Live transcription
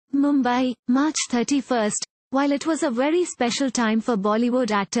Mumbai, March 31. While it was a very special time for Bollywood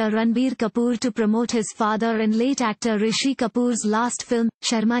actor Ranbir Kapoor to promote his father and late actor Rishi Kapoor's last film,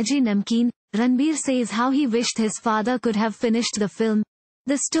 Sharmaji Namkeen, Ranbir says how he wished his father could have finished the film.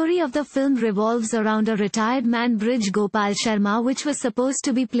 The story of the film revolves around a retired man Brij Gopal Sharma, which was supposed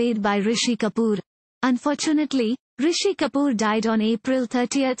to be played by Rishi Kapoor. Unfortunately, Rishi Kapoor died on April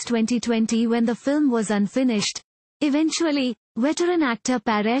 30, 2020 when the film was unfinished. Eventually, veteran actor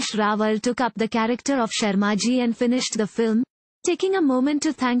Paresh Rawal took up the character of Sharmaji and finished the film. Taking a moment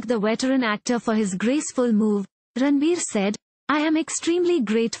to thank the veteran actor for his graceful move, Ranbir said, "I am extremely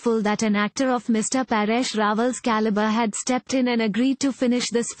grateful that an actor of Mr Paresh Rawal's caliber had stepped in and agreed to finish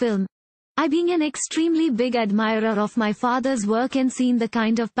this film. I being an extremely big admirer of my father's work and seen the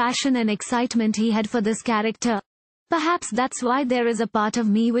kind of passion and excitement he had for this character. Perhaps that's why there is a part of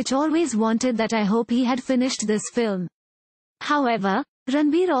me which always wanted that I hope he had finished this film." However,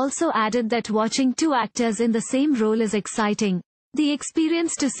 Ranbir also added that watching two actors in the same role is exciting. The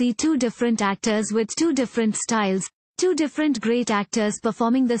experience to see two different actors with two different styles, two different great actors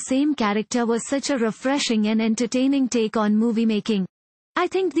performing the same character was such a refreshing and entertaining take on movie making. I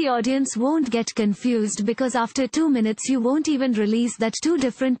think the audience won't get confused because after 2 minutes you won't even realize that two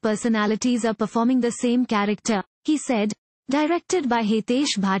different personalities are performing the same character, he said. Directed by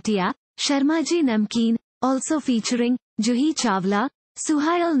Hitesh Bhatia, Sharmaji Namkeen, also featuring Juhi Chawla,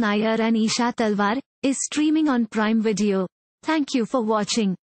 Suhail, Nayyar and Isha Talwar, is streaming on Prime Video. Thank you for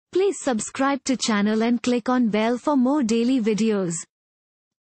watching. Please subscribe to channel and click on bell for more daily videos.